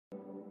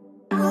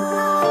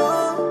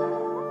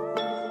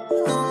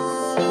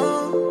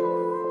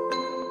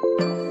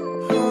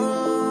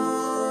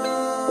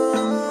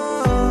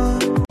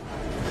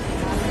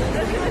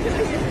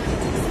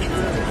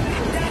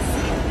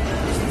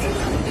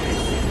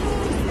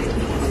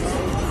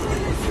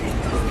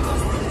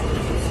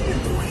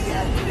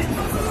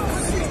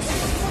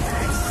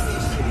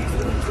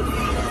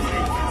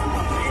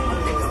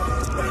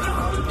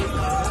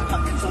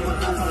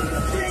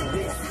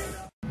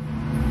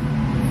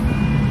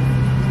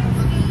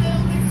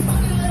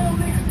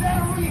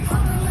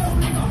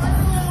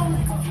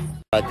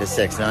About the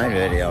 6IX9INE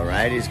video,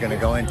 right? He's going to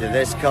go into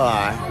this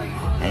car,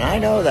 and I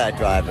know that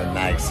driver,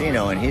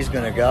 Maxino, and he's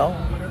going to go,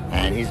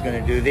 and he's going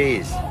to do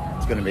these.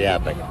 It's going to be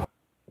epic.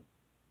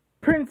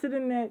 Prince of the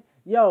Net.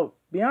 Yo,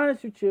 be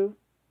honest with you,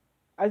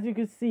 as you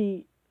can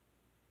see,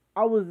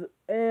 I was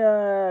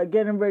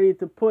getting ready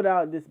to put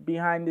out this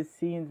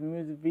behind-the-scenes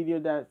music video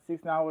that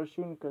 6IX9INE was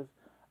shooting, because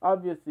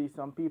obviously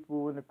some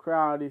people in the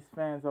crowd, his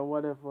fans or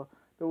whatever,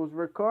 that was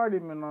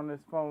recording him on his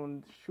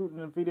phone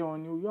shooting a video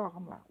in New York.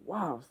 I'm like,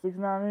 wow,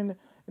 6IX9INE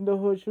in the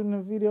hood shooting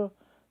a video.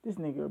 This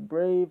nigga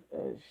brave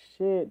as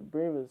shit,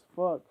 brave as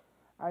fuck.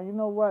 And you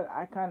know what?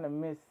 I kind of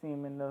miss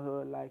him in the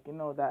hood, like, you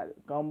know,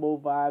 that gumbo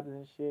vibes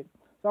and shit.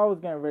 So I was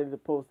getting ready to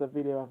post a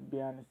video of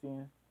behind the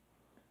scenes.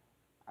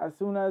 As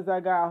soon as I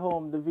got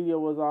home, the video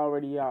was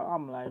already out.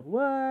 I'm like,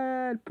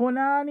 what?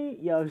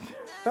 Punani? Yo.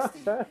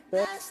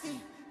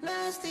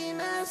 Nasty,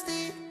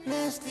 nasty,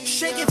 nasty.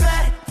 Shake it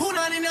fat,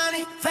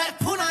 PUNANI, fat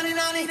PUNANI,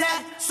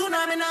 that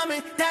tsunami,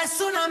 fat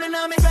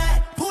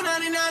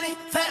PUNANI,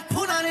 fat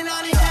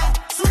PUNANI, that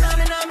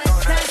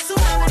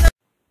tsunami.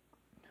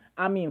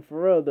 I mean,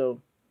 for real though,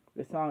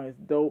 the song is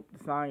dope.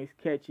 The song is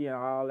catchy and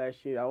all that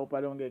shit. I hope I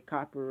don't get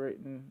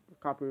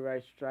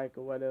copyright strike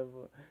or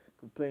whatever,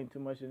 playing too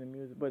much of the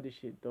music. But this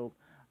shit dope.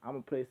 I'm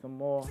gonna play some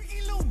more.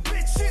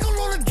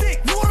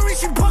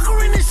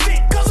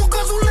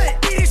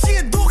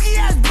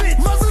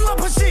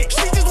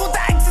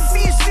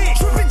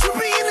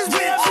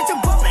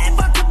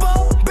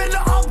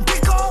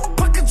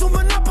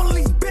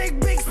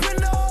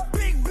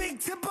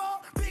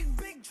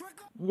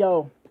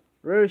 Yo,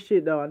 real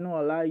shit though. I know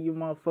a lot of you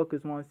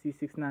motherfuckers want to see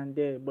 6IX9INE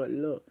dead, but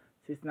look,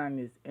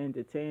 6IX9INE is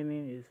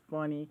entertaining, is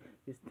funny,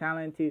 is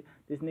talented.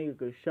 This nigga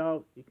could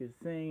shout, he could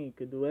sing, he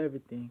could do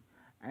everything.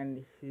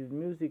 And his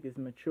music is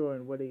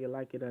maturing, whether you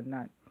like it or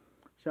not.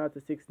 Shout out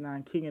to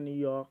 6IX9INE, King of New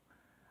York.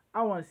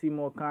 I want to see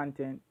more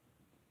content.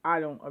 I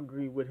don't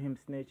agree with him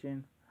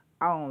snitching.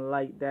 I don't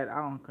like that.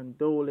 I don't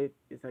condole it.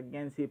 It's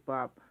against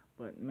hip-hop.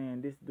 But,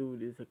 man, this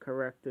dude is a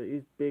character.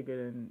 He's bigger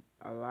than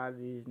a lot of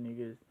these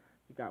niggas.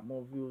 He got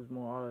more views,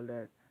 more all of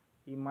that.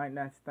 He might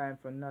not stand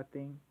for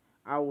nothing.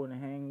 I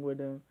wouldn't hang with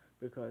him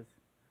because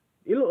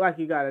it look like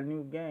he got a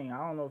new gang. I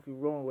don't know if he's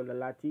rolling with the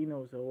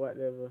Latinos or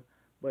whatever.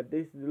 But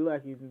this look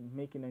like he's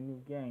making a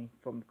new gang,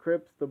 from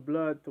Crips to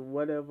Blood to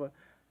whatever.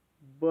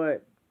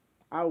 But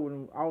I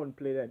wouldn't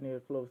play that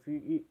nigga close.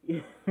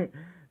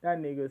 That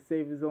nigga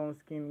save his own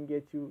skin and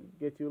get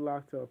you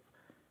locked up.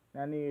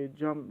 That nigga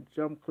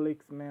jump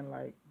clicks, man.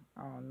 Like,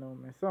 I don't know,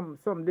 man.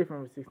 Something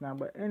different with 6IX9INE.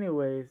 But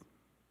anyways,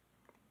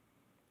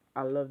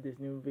 I love this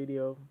new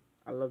video.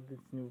 I love this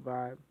new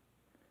vibe.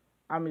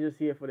 I'm just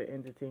here for the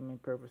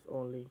entertainment purpose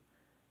only.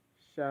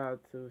 Shout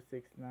out to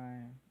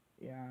 6IX9INE.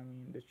 Yeah, I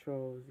mean, the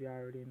trolls, you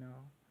already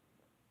know.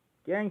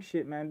 Gang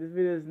shit, man. This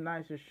video is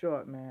nice and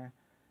short, man.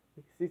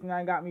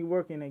 6IX9INE got me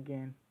working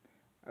again.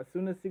 As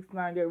soon as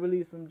 6IX9INE get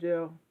released from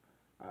jail,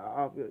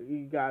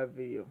 he got a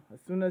video. As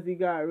soon as he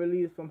got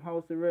released from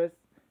house arrest,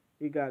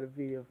 he got a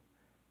video.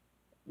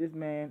 This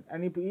man,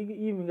 and he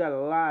even got a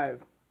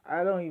live.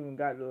 I don't even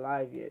got the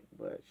live yet,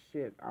 but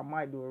shit, I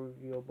might do a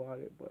review about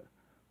it, but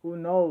who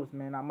knows,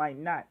 man. I might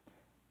not.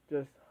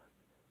 Just,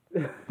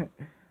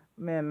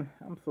 man,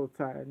 I'm so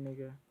tired,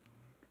 nigga.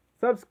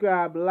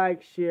 Subscribe,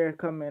 like, share,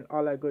 comment,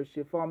 all that good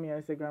shit. Follow me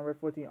on Instagram,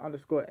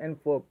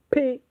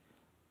 red14_N4P.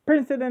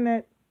 Prince of the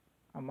Net.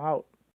 I'm out.